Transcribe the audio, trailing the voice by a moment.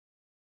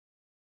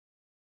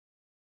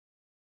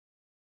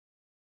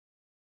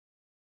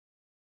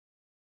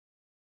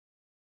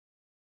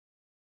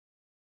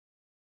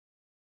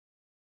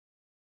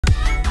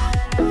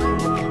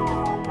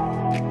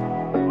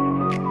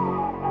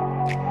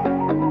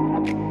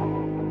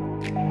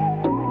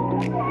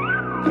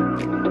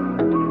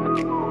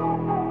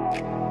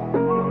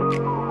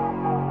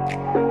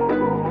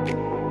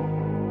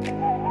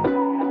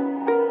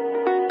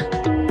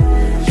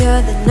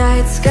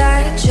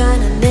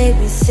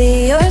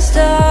see your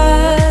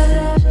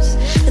stars,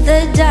 but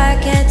the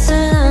dark gets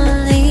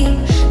lonely.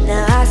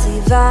 Now I see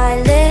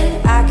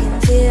violet, I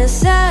can feel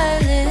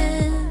silence.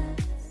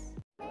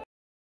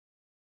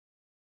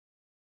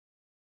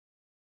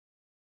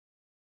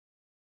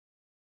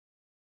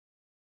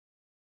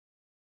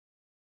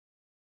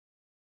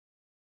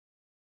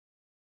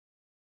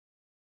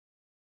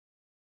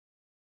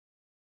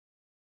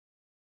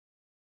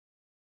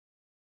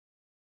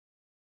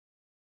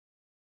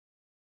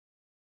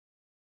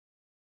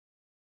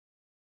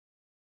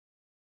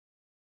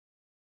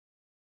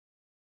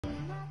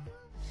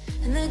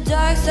 In the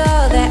dark's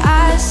all that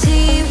I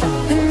see,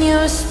 when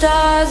your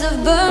stars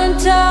have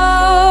burnt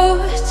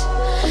out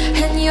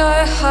and your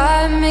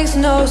heart makes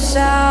no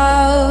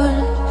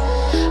sound.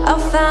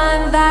 I'll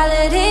find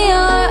violet in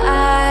your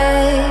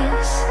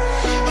eyes.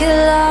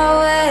 You'll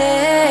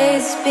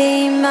always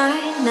be my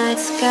night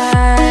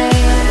sky.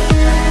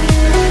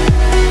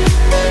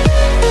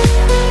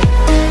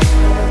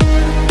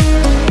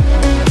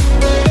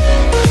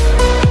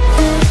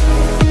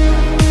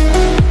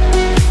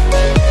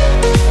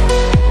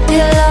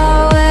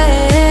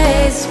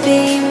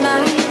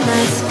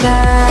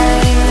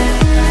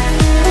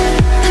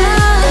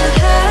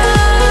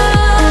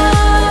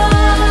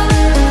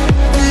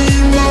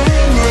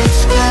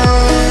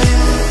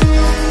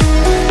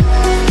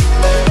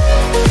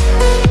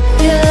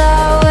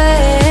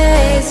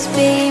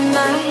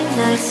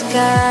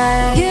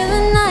 You're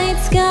the night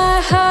sky,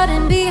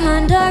 hiding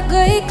behind dark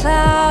gray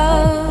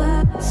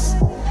clouds.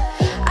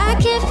 I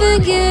can't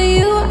figure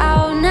you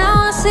out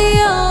now. I see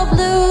your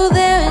blue.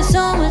 There is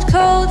so much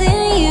cold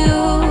in you,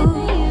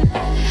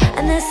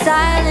 and the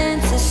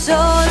silence is so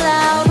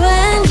loud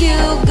when you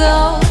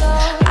go.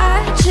 I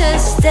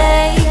just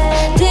stay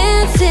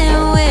dancing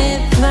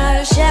with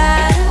my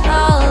shadow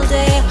all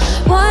day.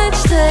 Watch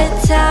the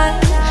tide.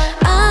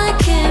 I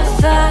can't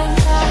find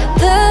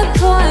the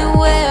point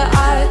where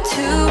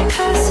to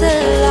pass the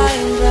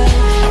line, but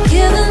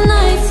you're the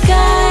night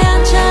sky.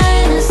 I'm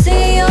trying to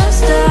see your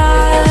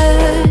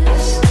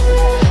stars,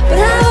 but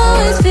I've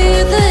always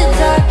feared the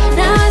dark.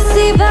 Now I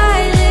see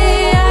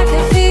violet, I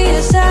can feel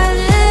your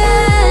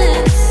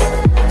silence.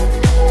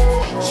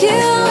 You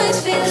always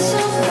feel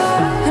so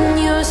far when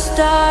your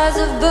stars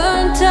have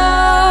burnt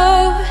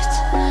out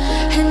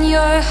and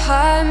your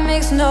heart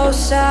makes no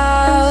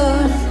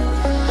sound.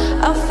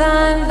 I'll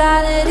find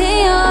violet in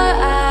your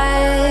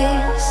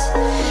eyes.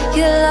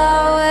 You'll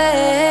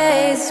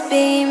always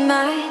be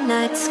my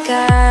night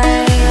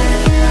sky.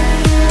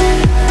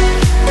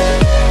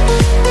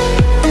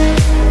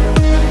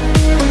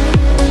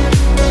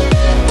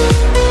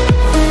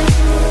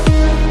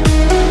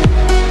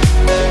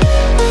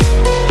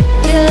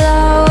 You'll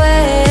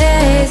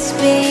always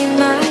be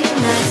my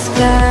night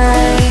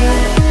sky.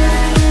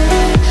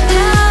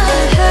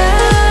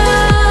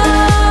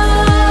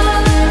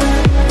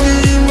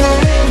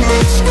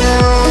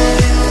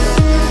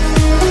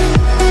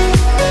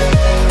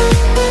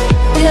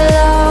 You'll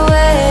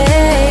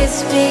always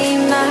be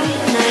my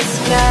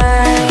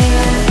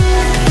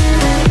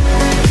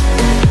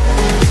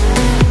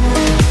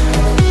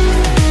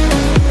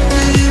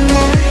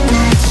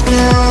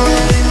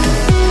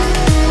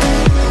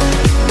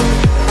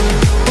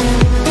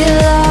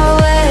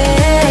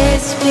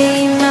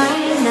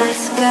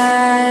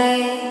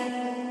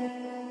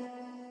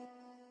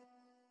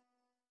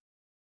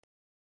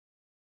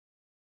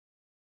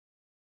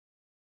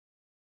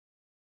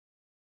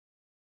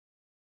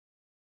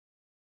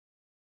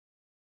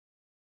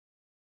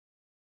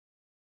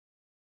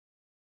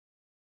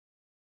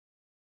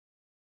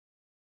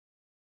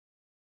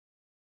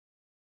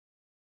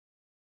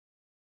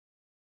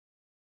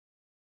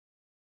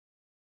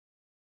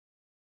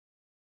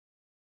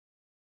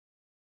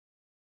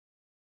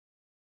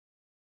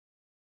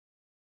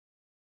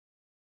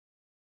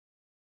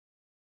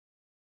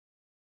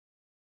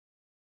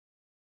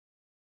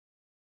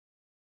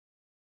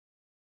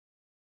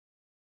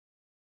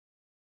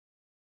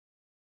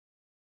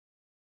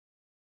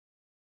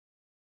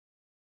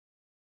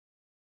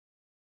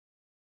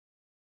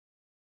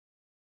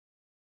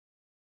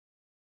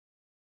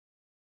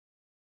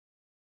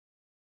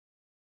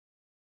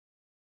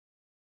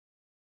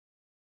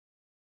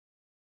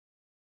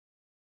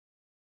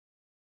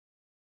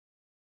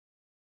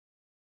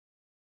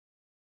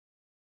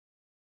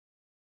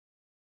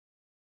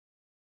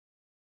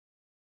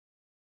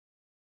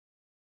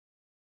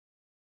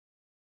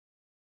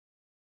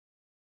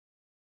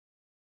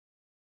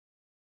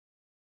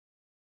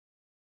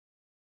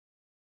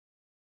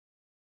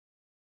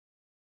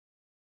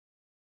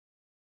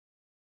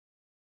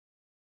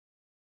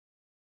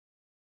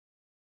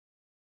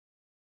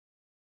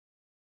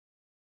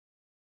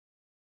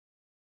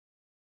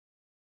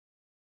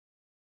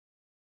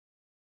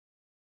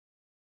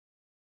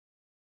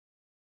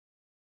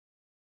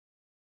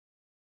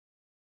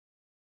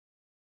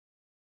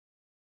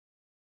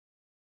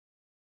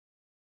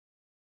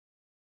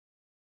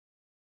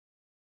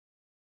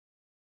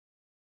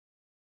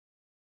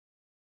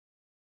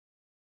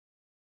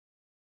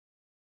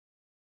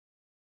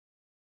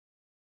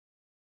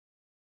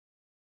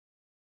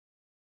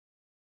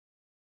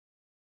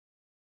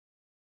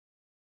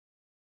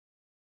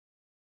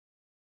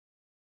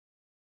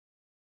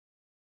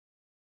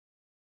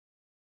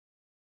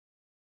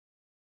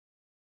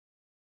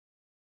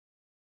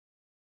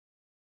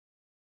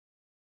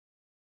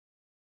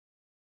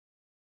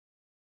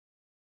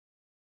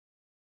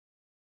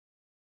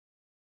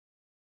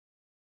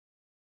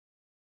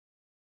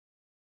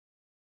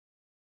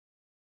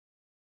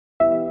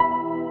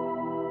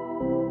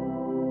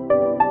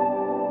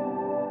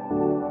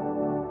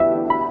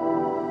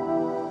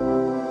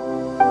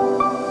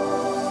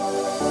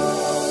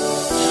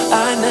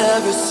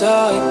never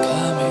saw it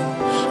coming,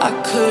 I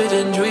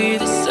couldn't read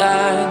the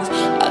signs.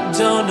 I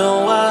don't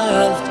know why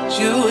I let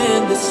you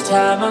in this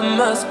time, I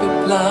must be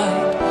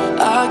blind.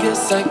 I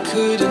guess I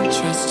couldn't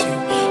trust you,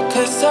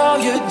 'cause all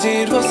you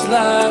did was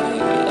lie.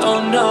 Oh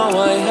no,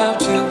 I have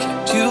to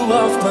keep you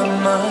off my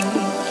mind.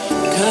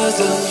 'Cause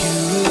of you,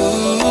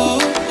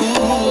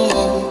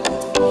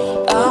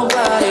 I'm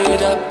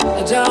wired up,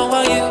 I don't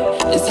want you,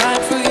 it's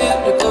time for you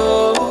to go.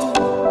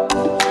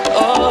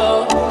 Oh,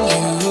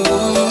 you,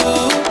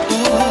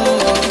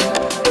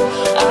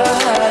 I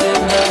had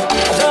enough,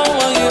 I don't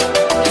want you,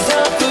 it's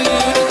time for you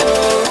to go.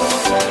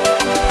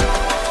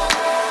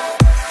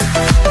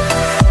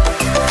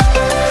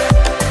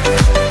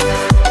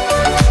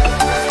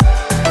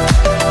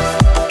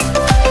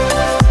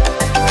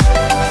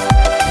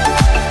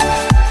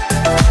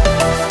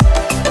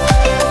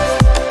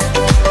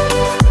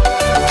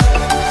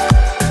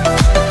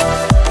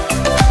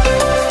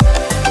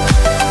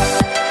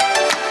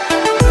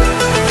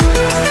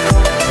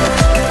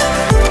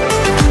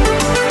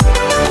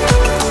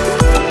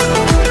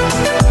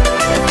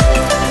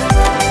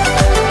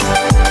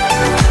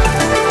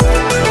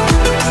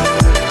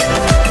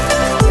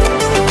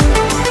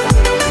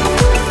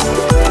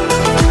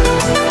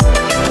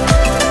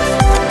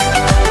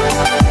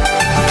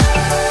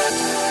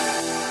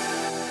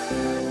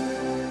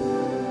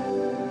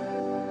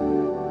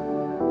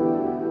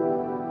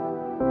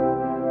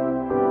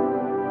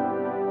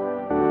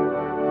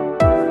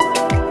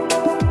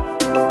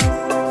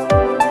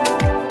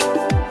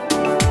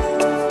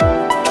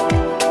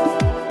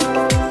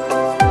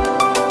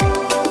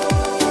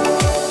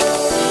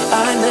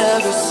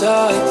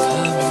 Saw it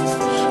coming,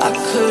 I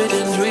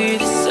couldn't read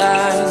the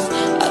signs.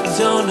 I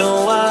don't know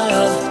why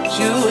I let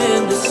you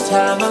in this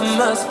time, I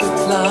must be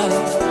blind.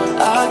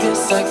 I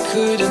guess I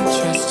couldn't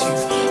trust you,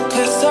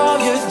 'cause all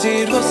you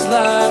did was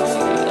lie.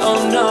 Oh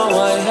no,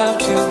 I have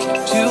to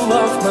keep you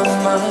off my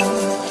mind.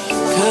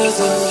 'Cause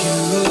of you,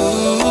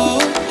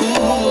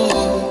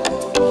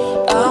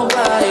 I'm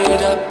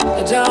wired up,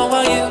 I don't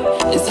want you,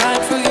 it's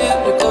time for you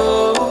to go.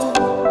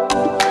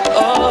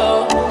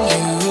 Oh,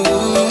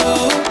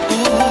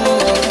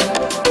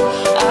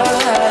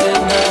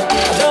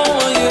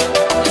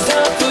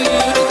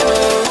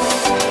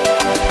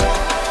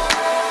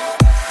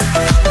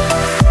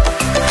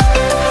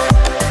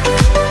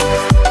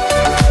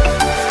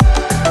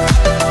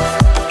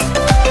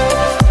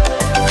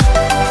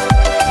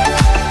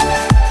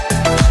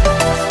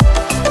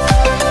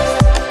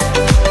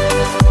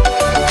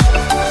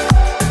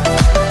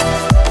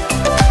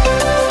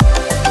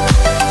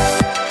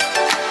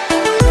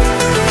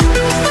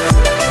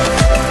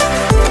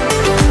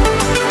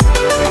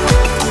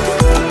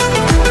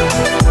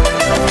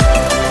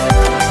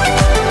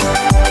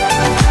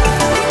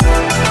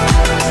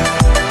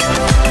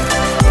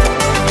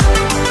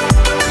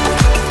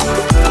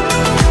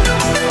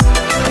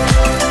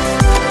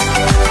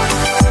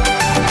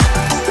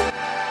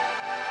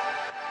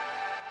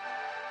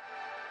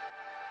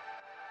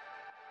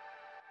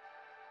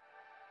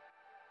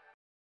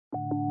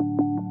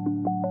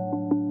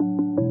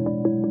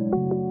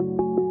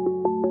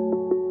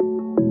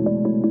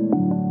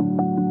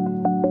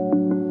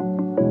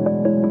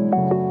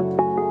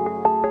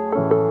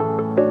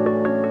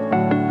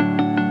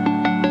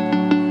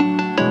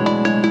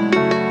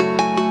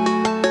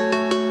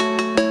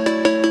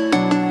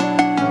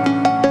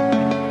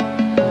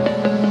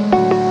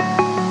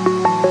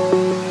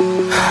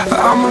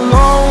 I'm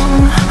alone,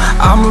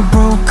 I'm a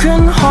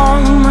broken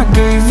home. I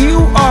gave you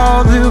all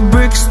the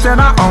bricks that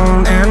I own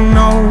and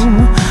know.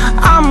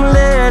 I'm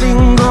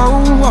letting go,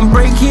 I'm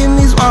breaking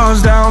these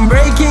walls down,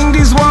 breaking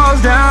these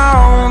walls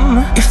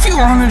down. If you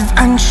want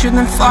adventure,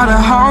 then fly to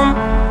home.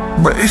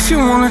 But if you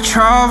wanna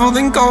travel,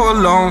 then go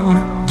alone.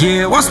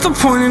 Yeah, what's the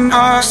point in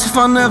us if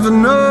I never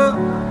know?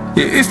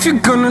 Yeah, if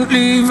you're gonna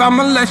leave,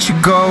 I'ma let you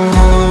go.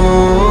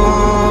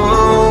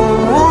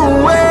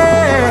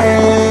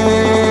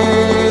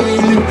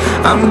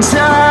 I'm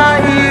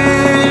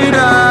tired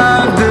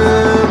of the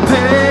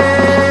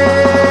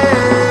pain.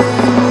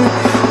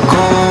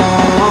 Go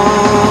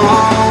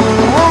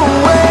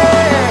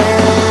away.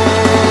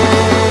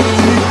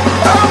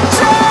 I'm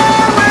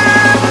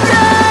tired of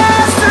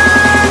yesterday.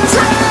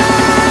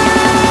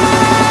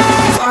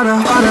 Harder,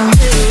 harder.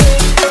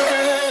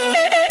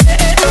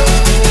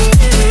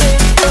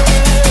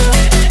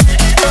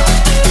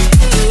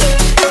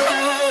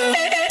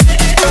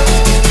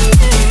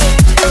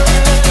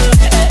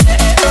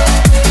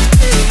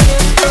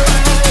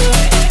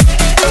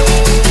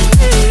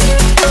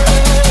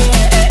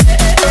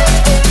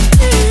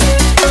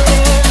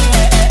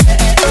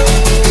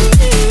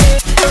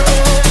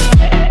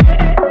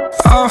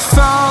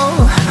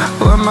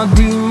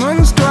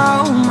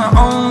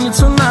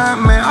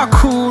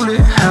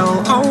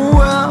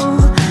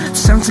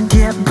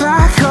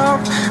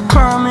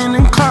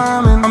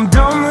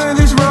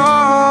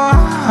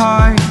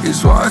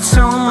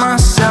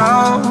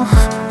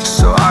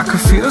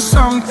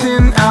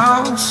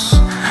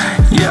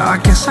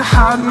 I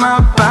had my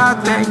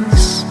bad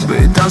days, but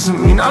it doesn't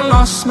mean I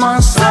lost my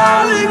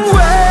style. Darling,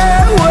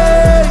 where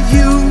were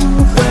you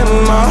when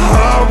my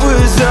heart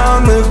was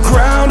on the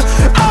ground?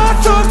 I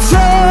thought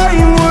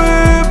time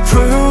would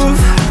prove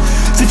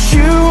that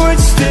you would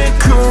stick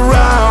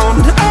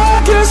around.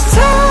 I guess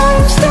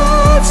time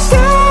stood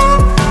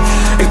still,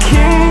 a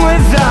king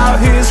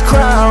without his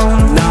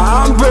crown.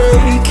 Now I'm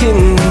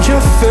breaking and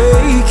you're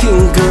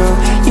faking, girl.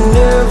 You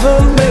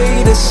never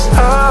made a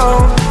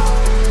sound.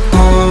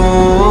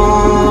 Oh,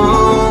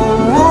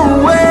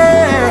 wait,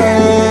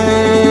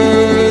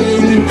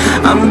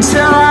 I'm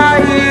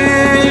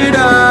tired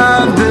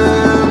of the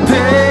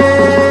pain.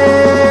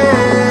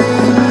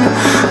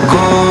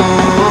 Go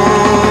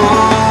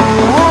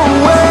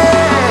away.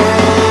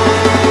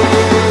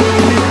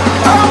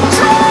 I'm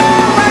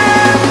done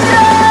with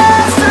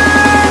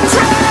yesterday.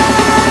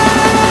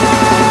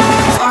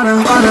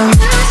 Father.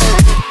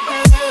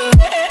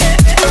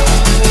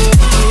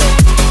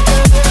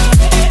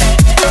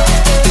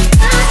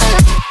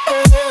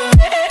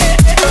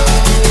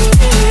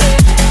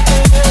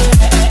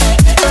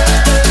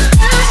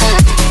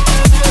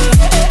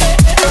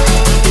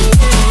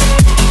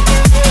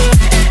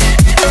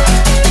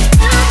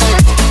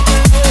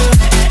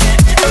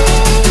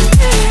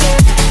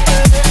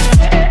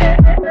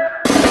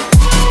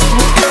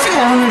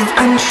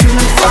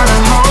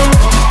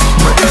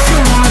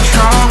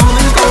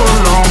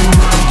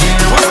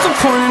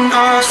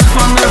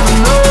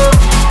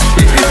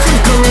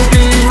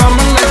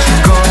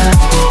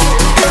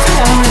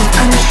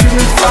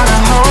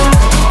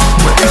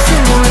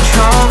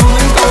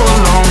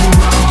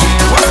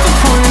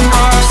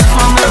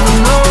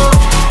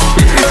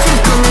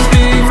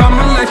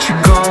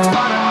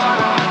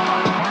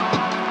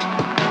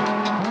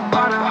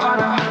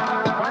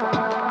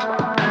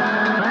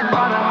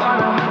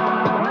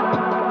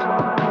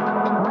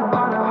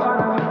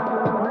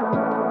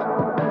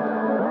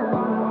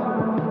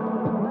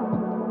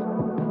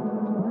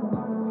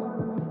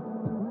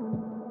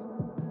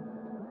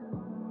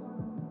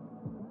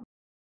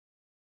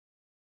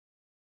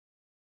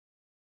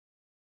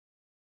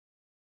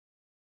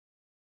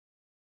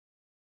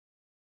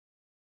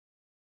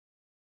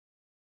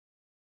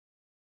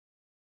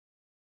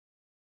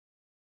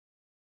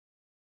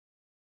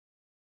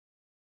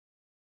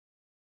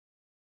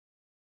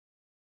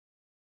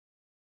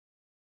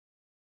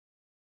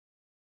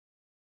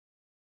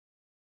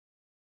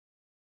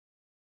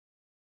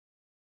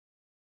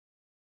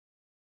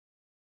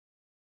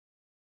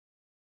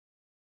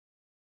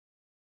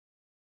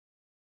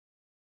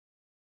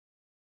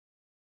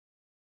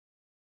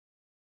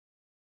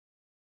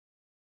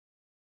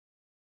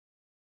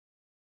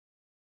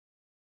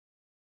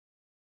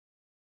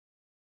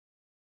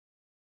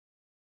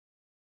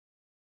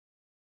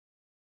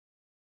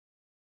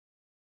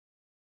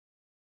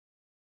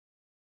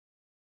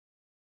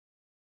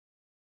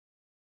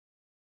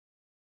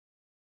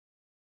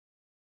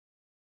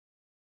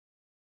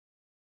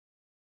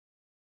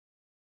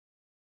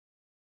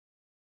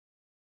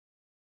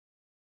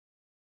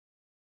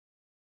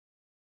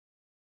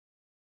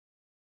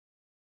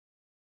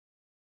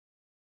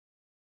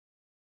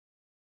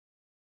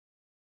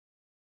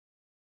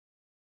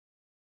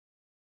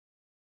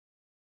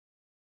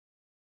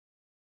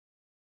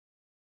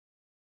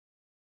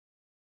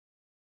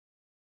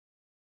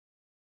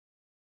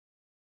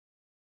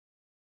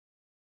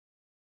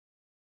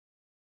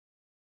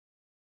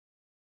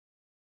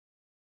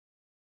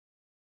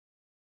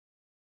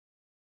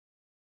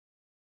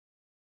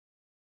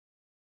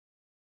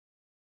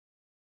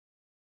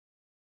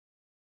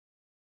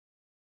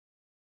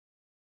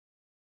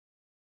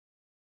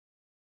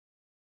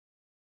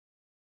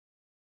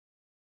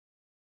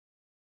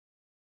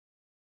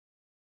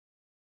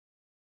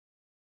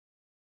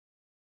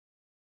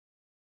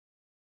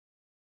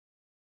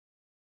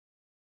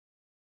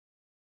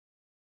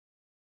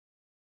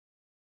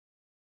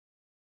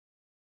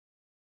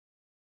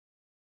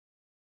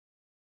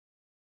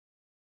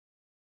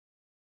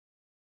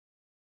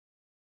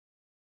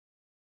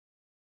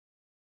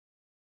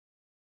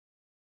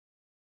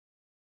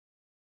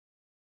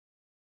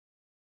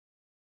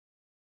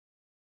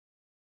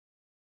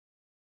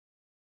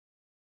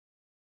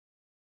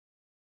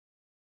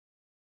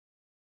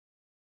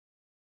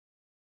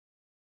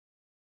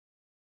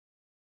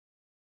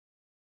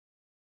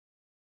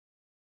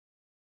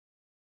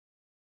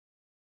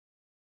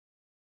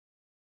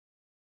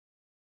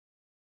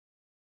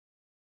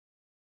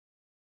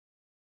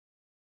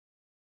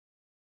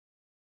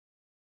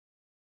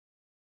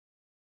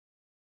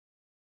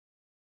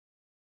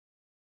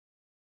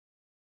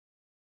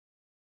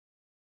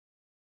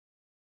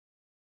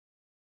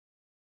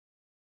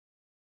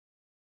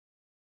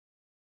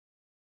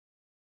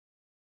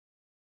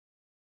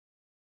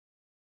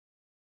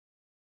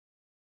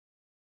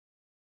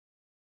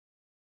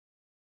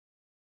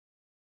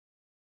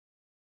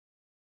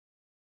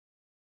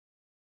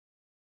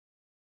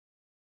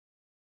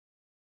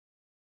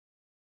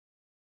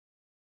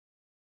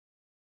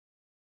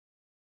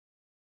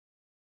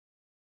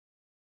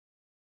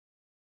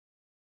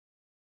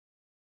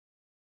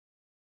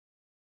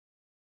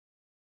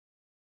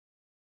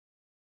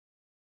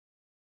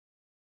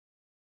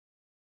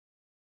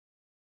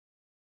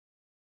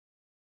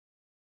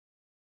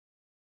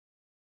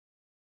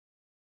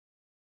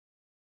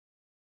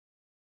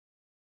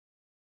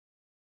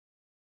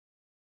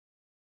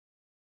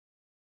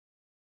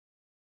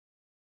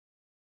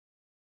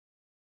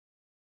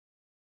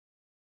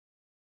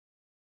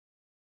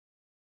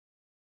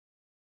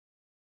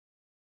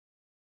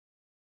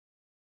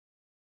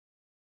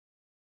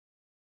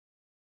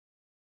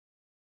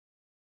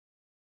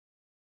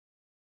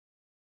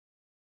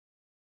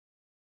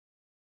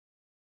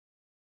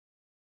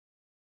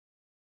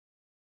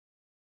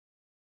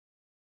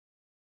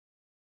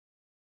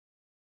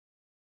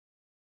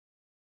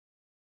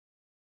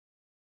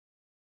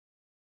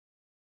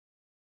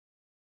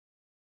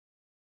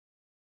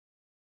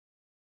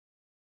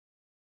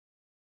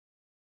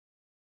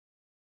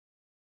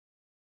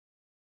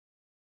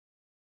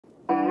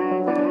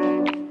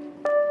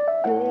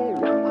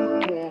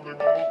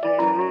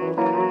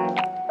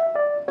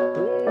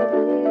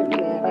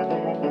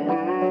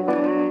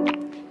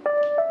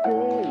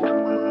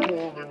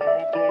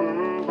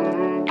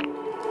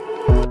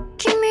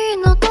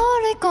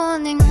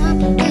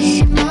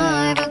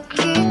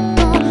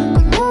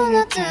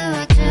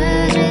 は充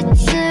実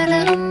す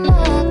るのも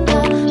っと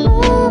も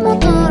う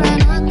戻ら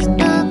なく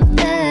たって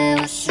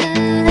忘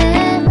れ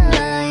な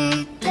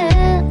いで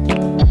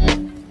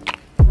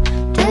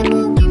でも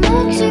気持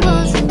ちが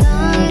伝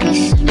えてし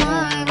ま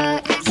えば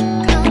いつ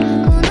か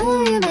この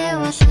夢は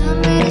覚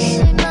めてし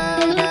ま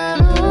うだ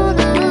ろうな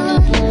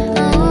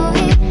青い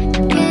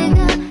影が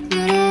揺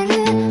れる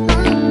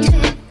街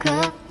角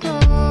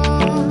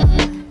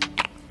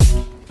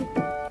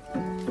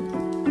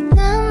何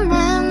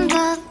年だ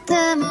って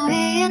も言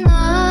えな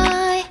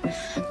い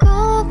後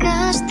悔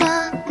した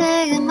って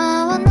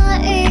今はな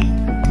いで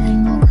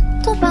も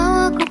言葉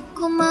はこ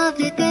こま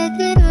で出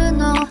てる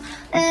の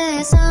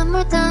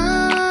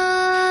Summertime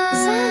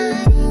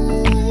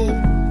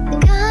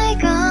海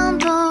岸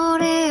通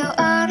りを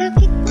歩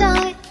きた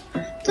い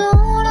ド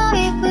ラ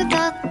イブ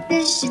だっ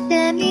てし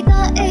てみ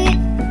たい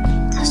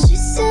足し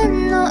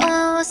線の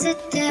合わせ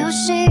てほ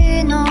し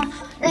いの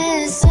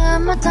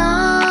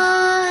Summertime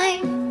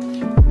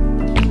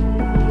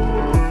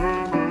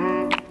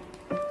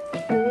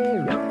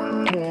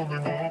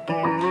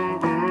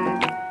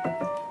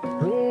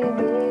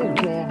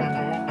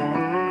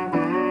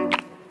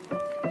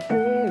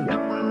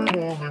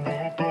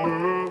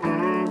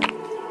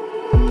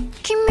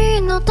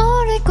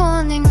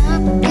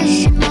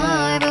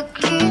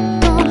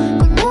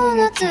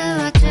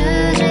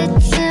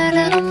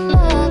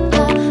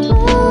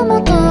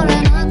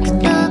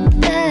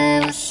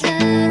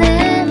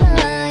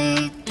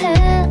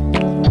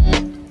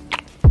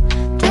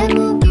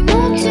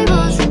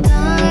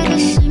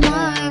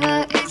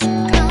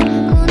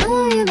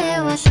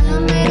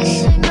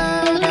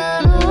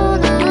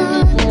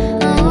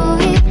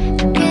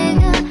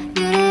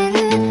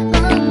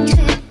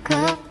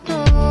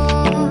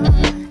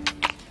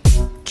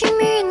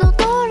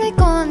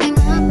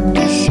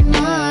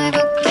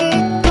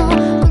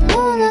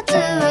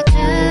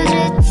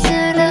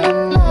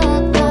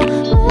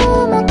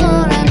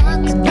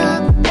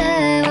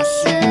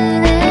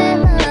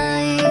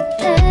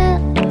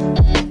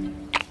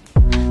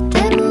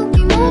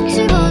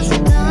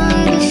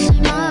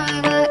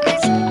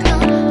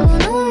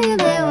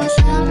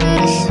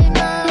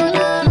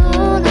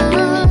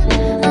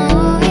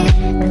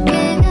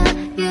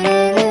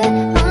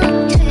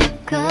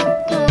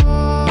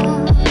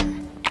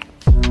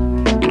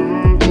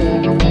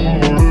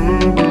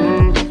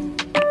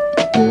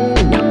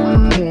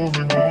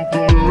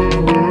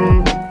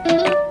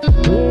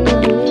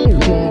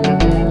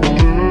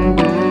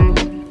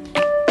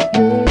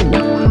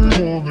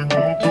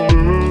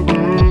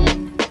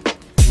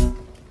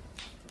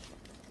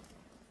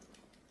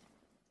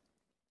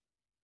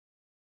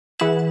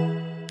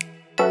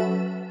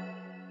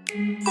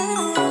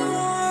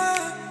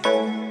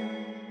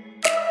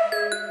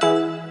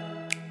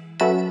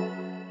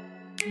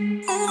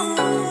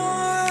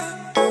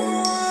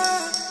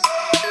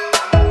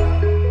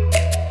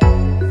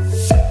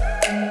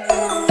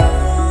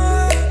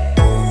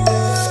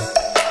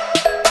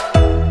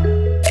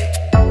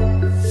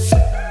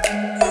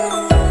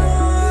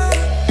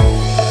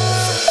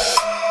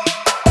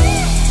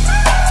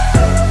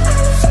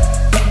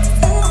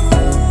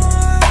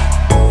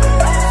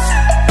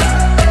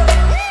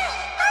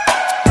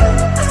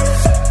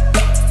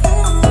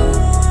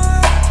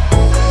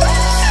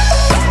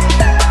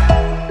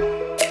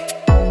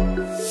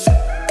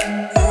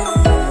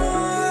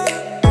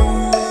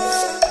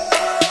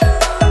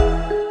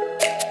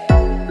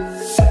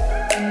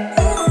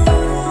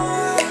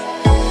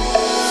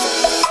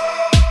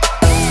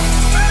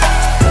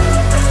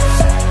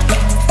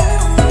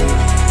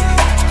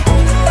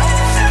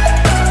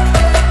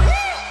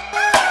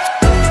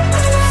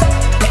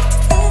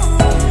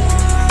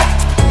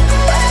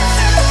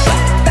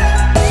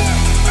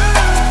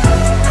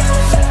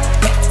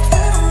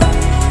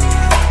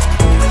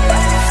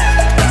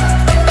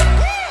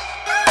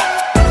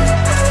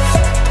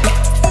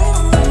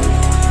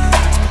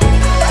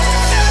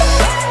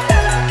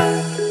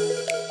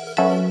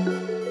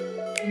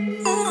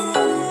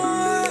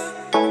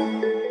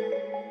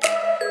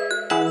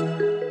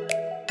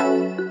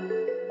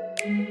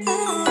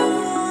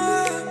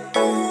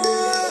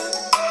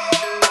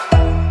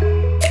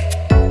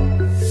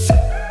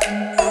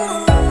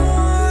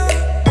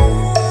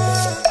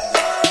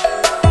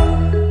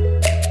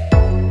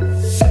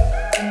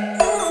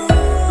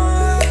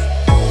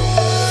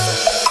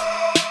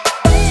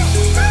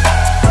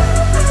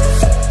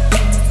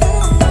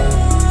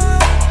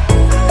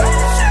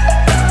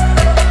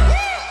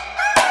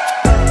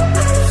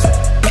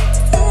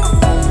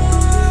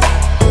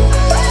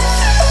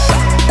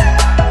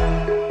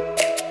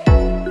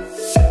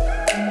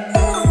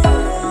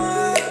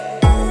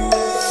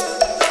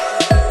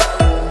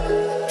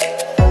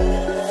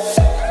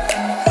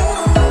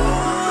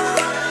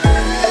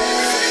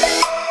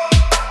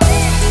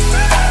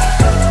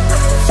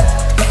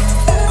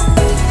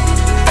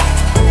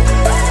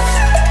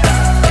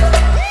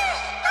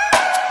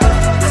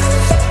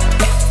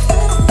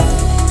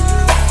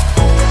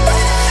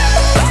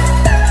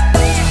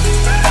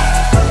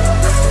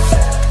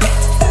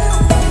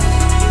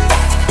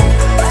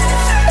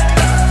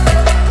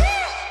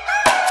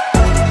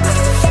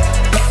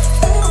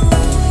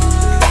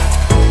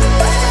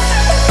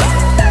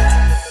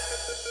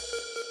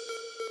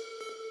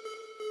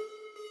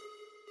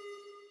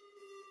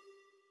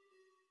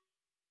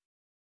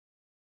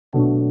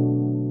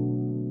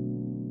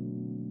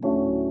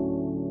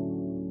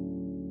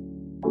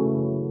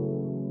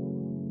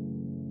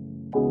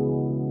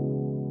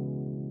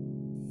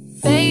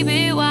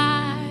Baby,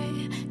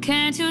 why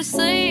can't you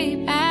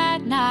sleep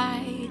at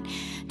night?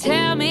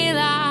 Tell me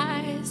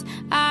lies,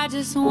 I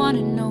just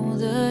wanna know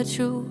the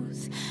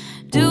truth.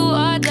 Do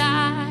or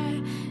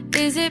die,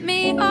 is it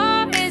me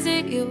or is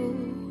it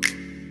you?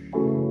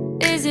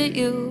 Is it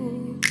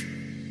you?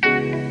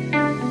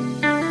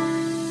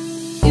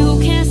 You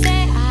can't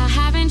say I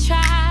haven't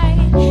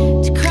tried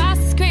to cross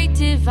this great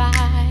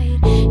divide.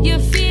 Your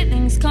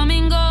feelings come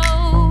and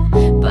go,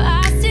 but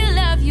I still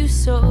love you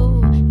so.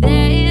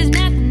 There is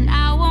nothing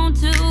I won't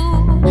do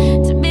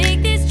to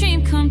make this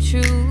dream come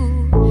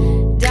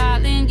true.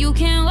 Darling, you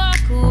can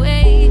walk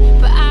away,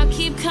 but I'll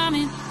keep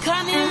coming,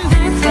 coming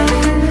back to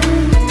you.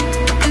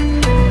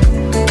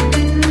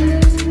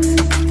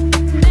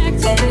 Back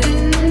to you.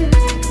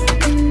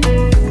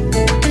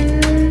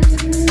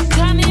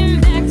 Coming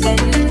back to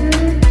you.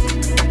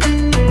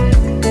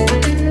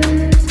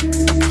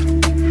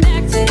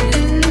 Back to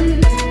you.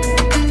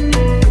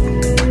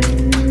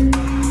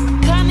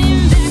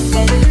 Coming back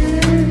to you.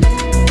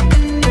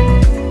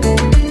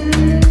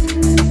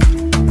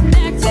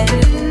 Back to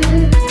you.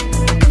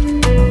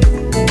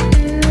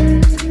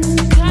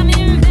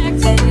 Coming back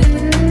to you.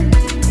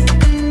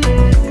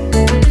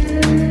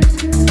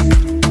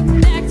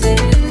 Back to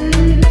you.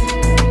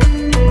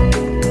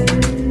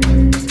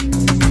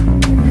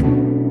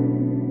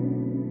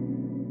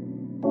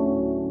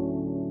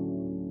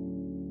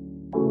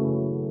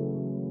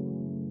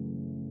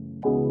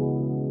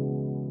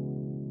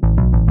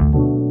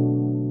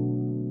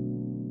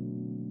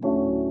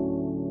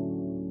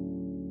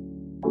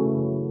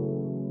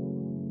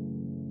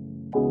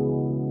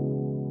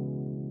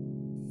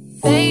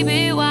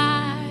 Baby,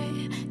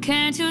 why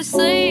can't you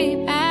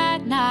sleep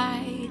at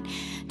night?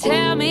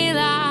 Tell me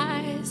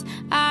lies,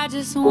 I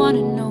just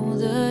wanna know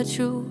the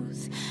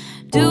truth.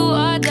 Do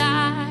or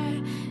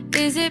die,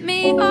 is it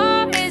me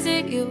or is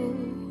it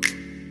you?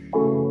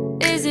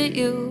 Is it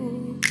you?